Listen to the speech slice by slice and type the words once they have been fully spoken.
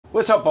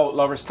What's up, boat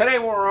lovers? Today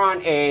we're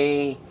on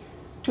a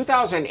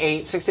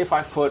 2008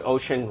 65-foot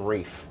Ocean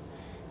Reef,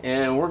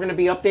 and we're going to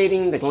be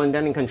updating the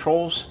Glendinning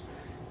controls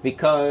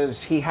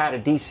because he had a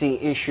DC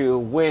issue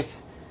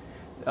with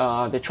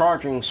the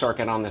charging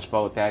circuit on this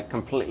boat that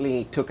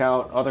completely took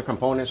out other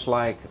components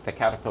like the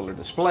Caterpillar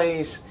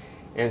displays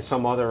and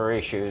some other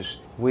issues.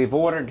 We've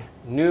ordered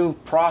new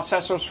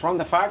processors from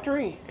the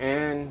factory,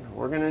 and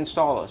we're going to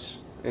install this.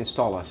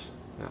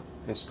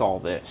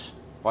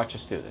 Watch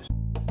us do this.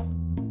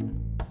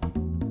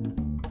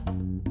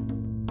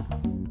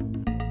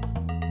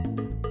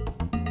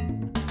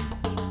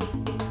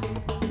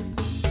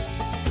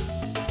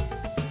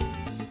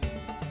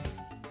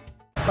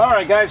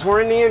 Alright guys,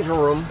 we're in the engine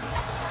room.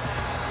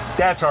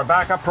 That's our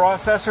backup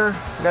processor.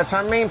 That's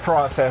our main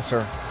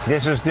processor.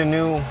 This is the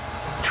new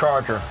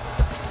charger.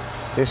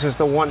 This is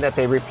the one that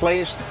they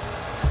replaced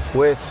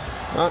with...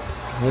 Oh,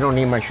 you don't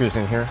need my shoes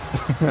in here.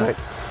 Right.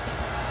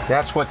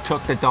 That's what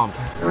took the dump.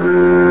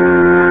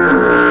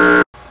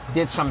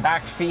 Did some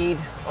back feed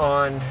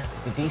on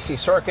the DC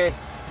circuit.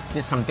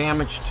 Did some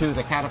damage to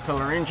the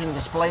Caterpillar engine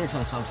displays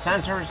and some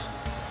sensors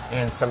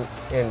and some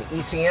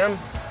ECM.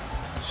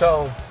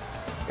 So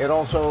it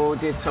also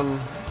did some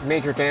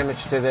major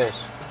damage to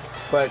this.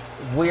 But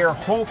we're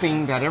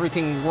hoping that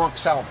everything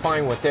works out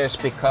fine with this,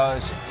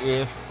 because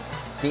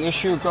if the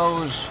issue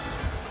goes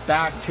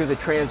back to the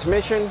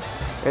transmission,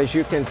 as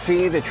you can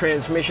see, the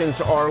transmissions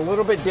are a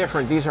little bit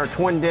different. These are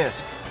twin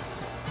disc,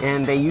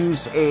 and they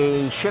use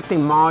a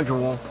shifting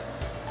module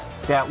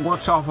that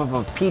works off of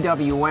a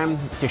PWM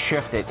to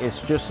shift it.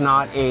 It's just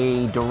not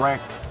a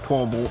direct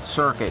 12-volt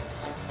circuit.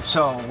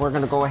 So we're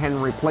going to go ahead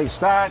and replace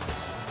that.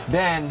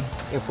 Then,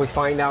 if we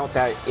find out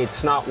that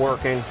it's not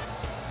working,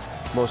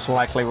 most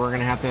likely we're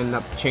going to have to end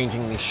up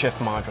changing these shift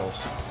modules.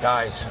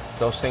 Guys,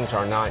 those things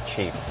are not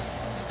cheap.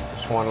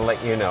 Just want to let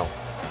you know,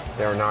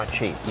 they're not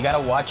cheap. You got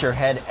to watch your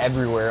head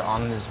everywhere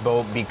on this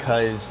boat,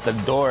 because the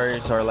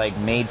doors are like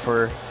made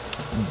for,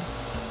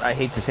 I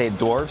hate to say it,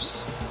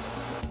 dwarfs.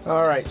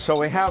 All right, so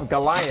we have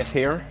Goliath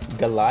here.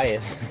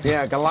 Goliath.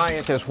 Yeah,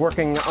 Goliath is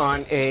working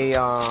on a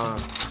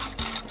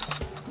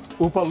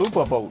Oopa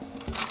Loopa boat.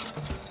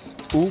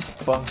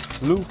 Oopa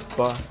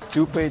Loopa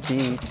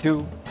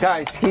Doopity-doo.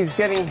 Guys, he's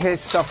getting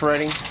his stuff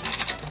ready.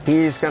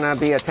 He's gonna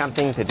be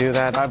attempting to do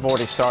that. I've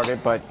already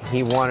started, but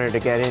he wanted to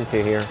get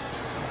into here.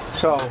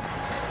 So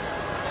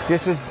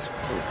this is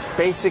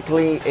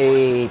basically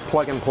a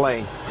plug and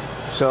play.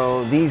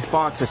 So these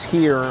boxes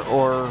here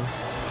are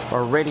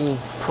already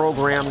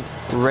programmed,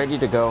 ready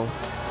to go.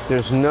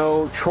 There's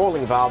no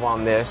trolling valve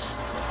on this.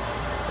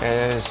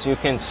 As you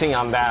can see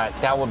on that,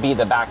 that would be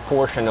the back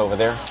portion over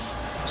there.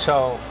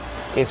 So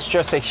it's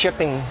just a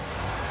shifting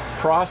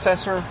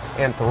processor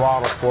and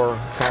throttle for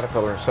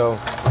Caterpillar. So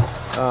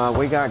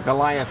we got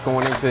Goliath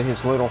going into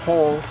his little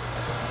hole.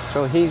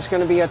 So he's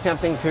going to be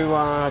attempting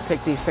to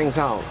take these things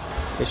out.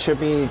 It should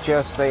be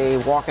just a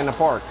walk in the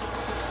park.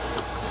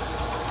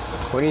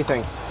 What do you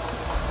think?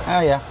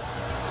 Oh yeah,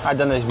 I've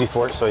done this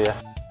before, so yeah.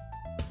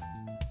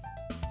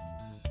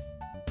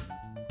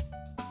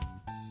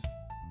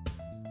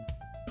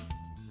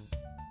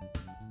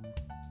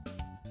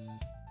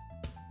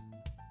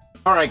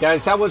 All right,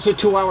 guys, that was a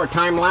 2-hour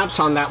time lapse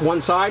on that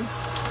one side.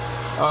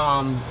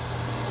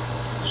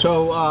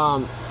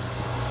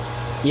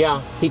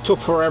 Yeah, he took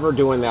forever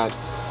doing that.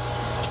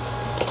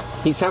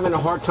 He's having a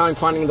hard time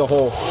finding the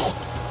hole.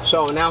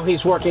 So now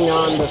he's working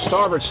on the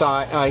starboard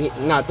side,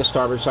 not the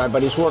starboard side,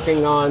 but he's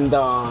working on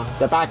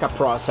the backup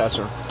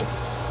processor.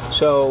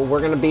 So we're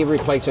going to be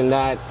replacing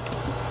that.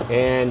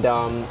 And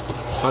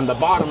on the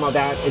bottom of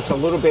that, it's a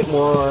little bit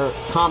more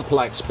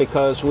complex,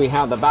 because we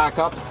have the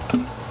backup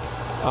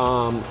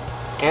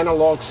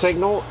analog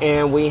signal,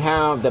 and we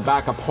have the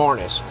backup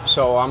harness.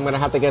 So I'm going to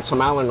have to get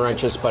some Allen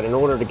wrenches, but in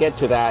order to get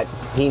to that,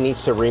 he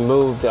needs to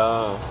remove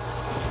the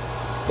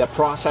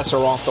processor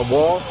off the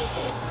wall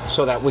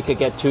so that we could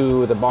get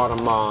to the bottom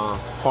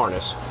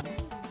harness.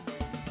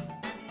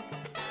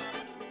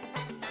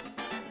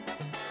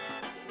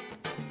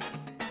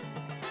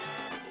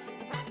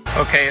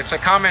 Okay, it's a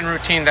common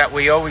routine that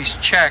we always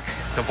check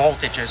the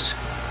voltages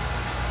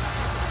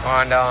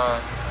on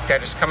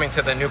that is coming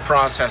to the new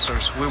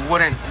processors. We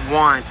wouldn't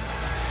want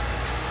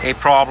a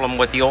problem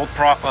with the old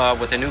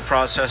with the new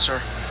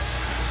processor.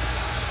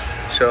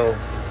 So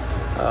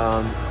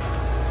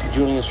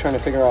Julian's trying to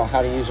figure out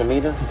how to use a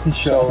meter.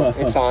 So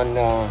it's on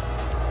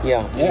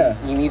yeah.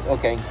 You need,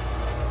 okay,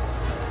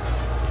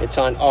 it's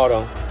on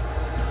auto.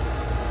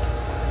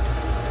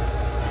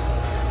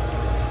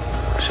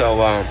 So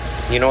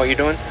you know what you're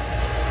doing?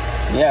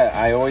 Yeah,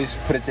 I always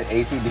put it to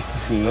AC,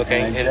 DC.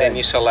 Okay, and then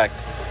you select.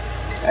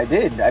 I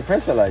did. I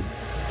pressed select.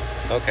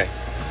 Okay.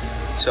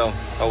 So,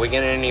 are we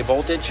getting any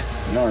voltage?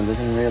 No, it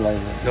doesn't realize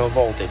it. No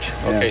voltage.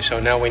 Okay, yeah. So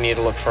now we need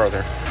to look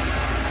further.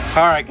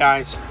 All right,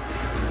 guys.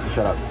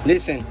 Shut up.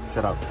 Listen.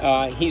 Shut up.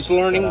 He's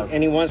learning,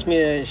 and he wants me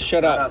to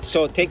shut up.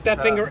 So take that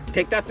finger.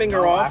 Take that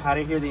finger off. I had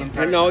to hear the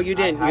entire. No, you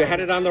didn't. You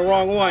had it on the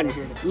wrong one.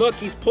 Look,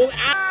 he's pulling.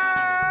 Ah!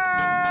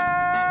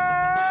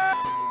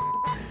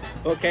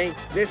 Okay.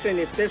 Listen,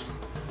 if this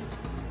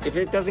if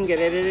it doesn't get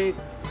edited,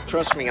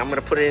 trust me, I'm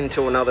gonna put it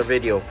into another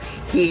video.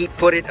 He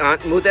put it on.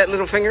 Move that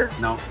little finger.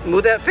 No.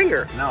 Move that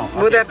finger. No.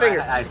 Move Okay,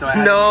 that so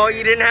finger. No,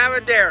 you didn't have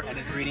it there. And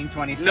it's reading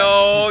 27.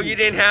 No, you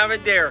didn't have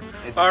it there.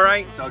 All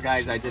right. So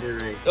guys, I did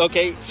it right.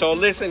 Okay, so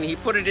listen, he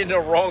put it in the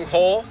wrong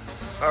hole.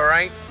 All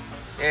right,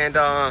 and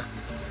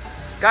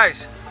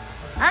guys,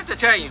 I have to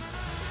tell you,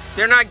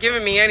 they're not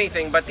giving me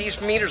anything, but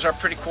these meters are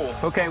pretty cool.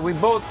 Okay, we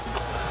both.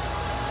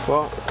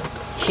 Well,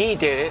 he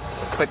did it,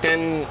 but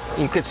then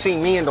you could see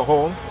me in the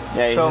hole.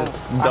 Yeah, so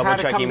double I had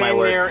to checking come my in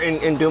work. there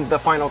and do the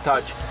final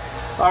touch.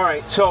 All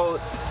right, so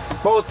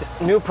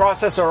both new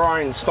processor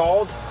are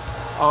installed.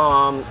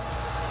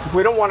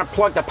 We don't want to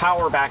plug the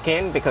power back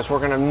in because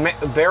we're going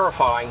to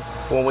verify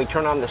when we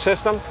turn on the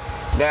system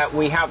that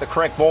we have the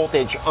correct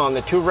voltage on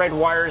the 2 red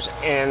wires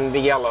and the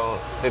yellow.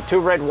 The 2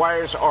 red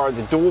wires are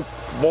the dual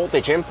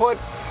voltage input,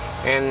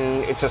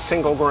 and it's a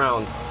single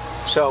ground.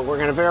 So we're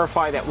going to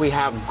verify that we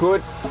have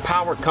good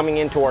power coming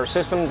into our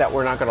system, that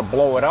we're not going to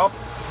blow it up,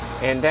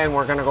 and then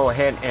we're going to go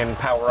ahead and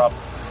power up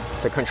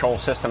the control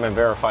system and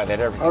verify that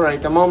everything. All right,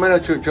 the moment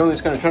of truth,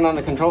 Julian's going to turn on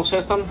the control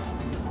system.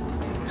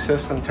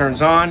 System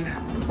turns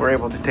on. We're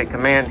able to take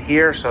command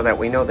here so that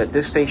we know that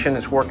this station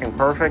is working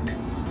perfect.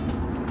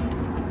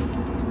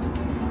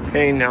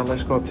 Okay, now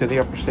let's go up to the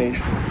upper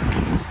station.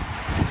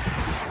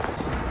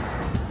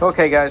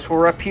 Okay guys,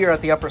 we're up here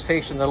at the upper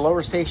station. The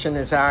lower station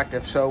is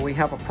active, so we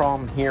have a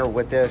problem here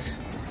with this.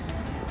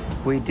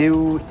 We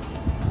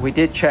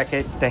did check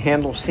it. The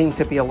handles seem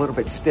to be a little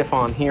bit stiff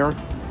on here.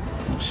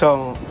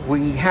 So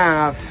we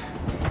have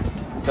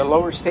the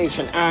lower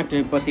station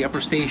active, but the upper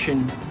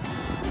station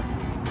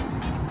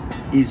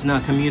is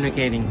not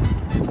communicating.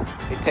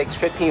 It takes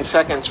 15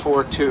 seconds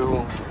for it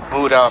to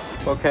boot up.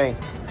 Okay,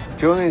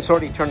 Julian's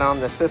already turned on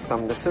the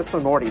system. The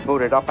system already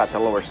booted up at the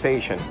lower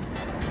station.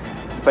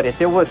 But if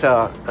there was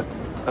a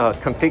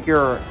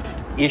configure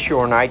issue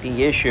or an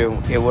ID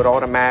issue, it would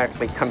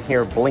automatically come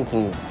here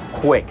blinking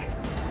quick.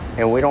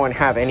 And we don't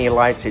have any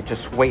lights. It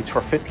just waits for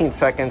 15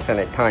 seconds and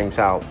it times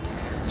out.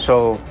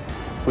 So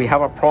we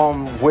have a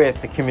problem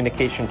with the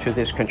communication to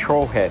this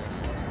control head.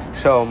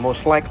 So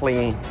most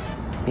likely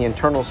the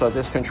internals of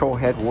this control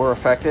head were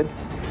affected.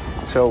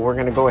 So we're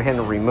going to go ahead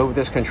and remove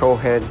this control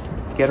head,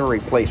 get a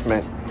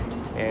replacement.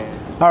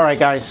 And all right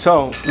guys,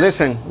 so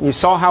listen, you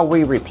saw how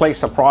we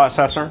replaced the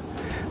processor,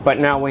 but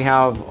now we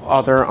have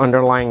other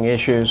underlying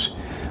issues.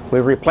 We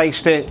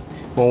replaced it.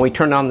 When we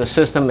turned on the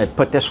system, it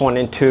put this one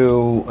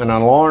into an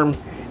alarm.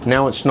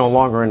 Now it's no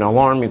longer an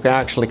alarm. You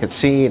actually could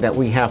see that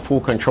we have full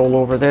control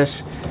over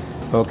this.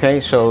 Okay,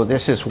 so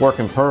this is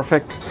working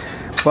perfect.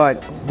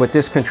 But with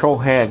this control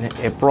head,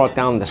 it brought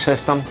down the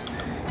system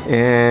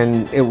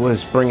and it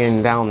was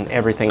bringing down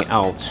everything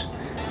else.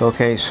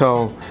 Okay,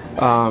 so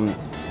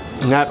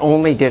not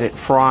only did it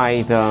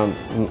fry the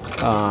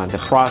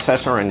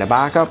processor and the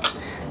backup,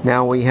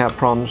 now we have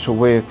problems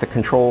with the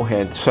control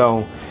head.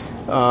 So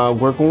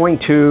we're going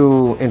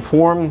to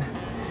inform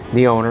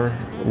the owner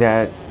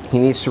that he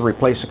needs to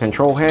replace the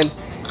control head,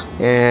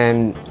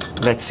 and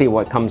let's see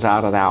what comes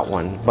out of that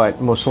one.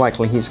 But most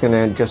likely he's going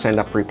to just end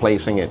up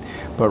replacing it.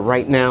 But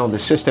right now the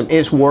system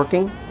is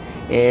working,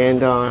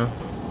 and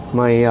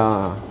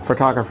my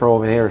photographer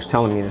over there is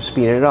telling me to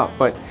speed it up.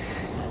 But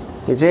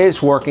it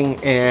is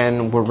working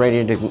and we're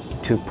ready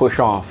to push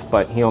off,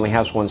 but he only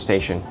has one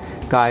station.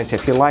 Guys,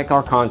 if you like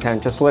our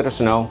content, just let us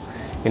know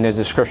in the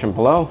description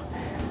below.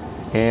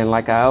 And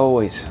like I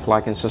always,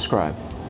 like and subscribe.